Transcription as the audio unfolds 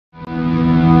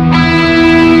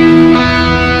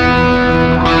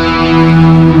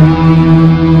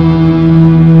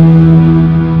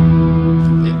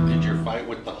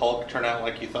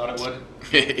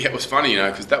know,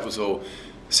 because that was all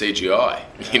CGI,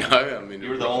 you know. I mean, you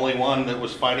were the only one that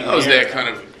was fighting. I was there kind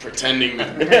of pretending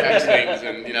to catch things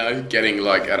and, you know, getting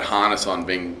like a harness on,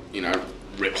 being, you know,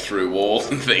 ripped through walls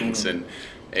and things. And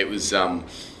it was, but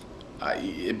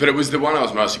it was the one I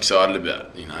was most excited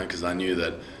about, you know, because I knew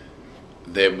that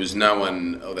there was no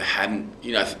one, or there hadn't,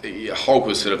 you know, Hulk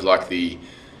was sort of like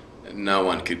no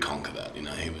one could conquer that, you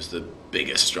know. He was the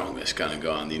biggest, strongest kind of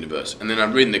guy in the universe. And then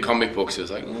I'd read in the comic books, it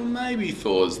was like, well, maybe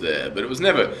Thor's there, but it was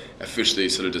never officially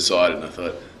sort of decided. And I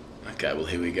thought, okay, well,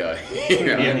 here we go. You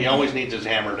know? Yeah, he always needs his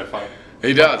hammer to fight.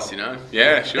 He does, you know.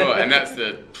 Yeah, sure. And that's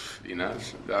you know,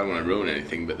 I don't want to ruin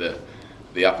anything, but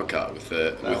the uppercut with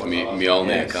Mjolnir,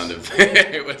 yes. kind of.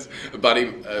 It was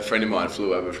a friend of mine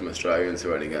flew over from Australia and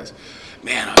saw it, and he goes,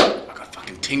 "Man, I got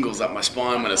fucking tingles up my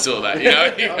spine when I saw that." You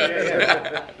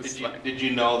know. Did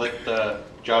you know that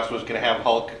Josh was going to have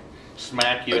Hulk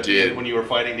smack you at the end when you were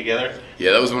fighting together?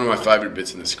 Yeah, that was one of my favourite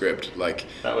bits in the script. Like,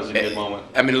 that was a good moment.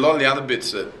 I mean, a lot of the other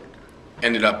bits that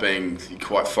ended up being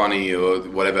quite funny or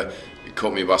whatever, it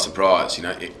caught me by surprise. You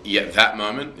know, at that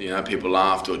moment, you know, people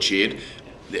laughed or cheered.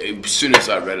 As soon as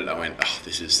I read it, I went, "Oh,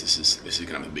 this is going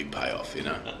to have a big payoff," you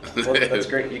know. Well, that's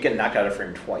great. You get knocked out of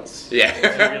frame twice. Yeah.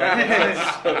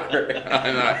 That's so great.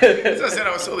 I know. As I said,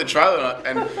 I saw the trailer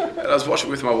and I was watching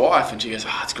it with my wife, and she goes,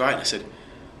 "Oh, it's great." And I said,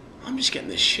 "I'm just getting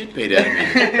the shit beat out of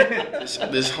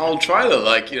me." this whole trailer,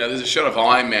 like, you know, there's a shot of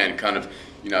Iron Man kind of,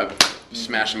 you know,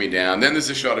 smashing me down. Then there's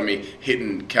a shot of me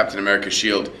hitting Captain America's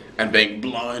shield and being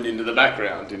blown into the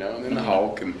background, you know, and then the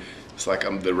Hulk, and it's like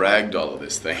I'm the ragdoll of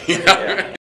this thing, you know. Yeah.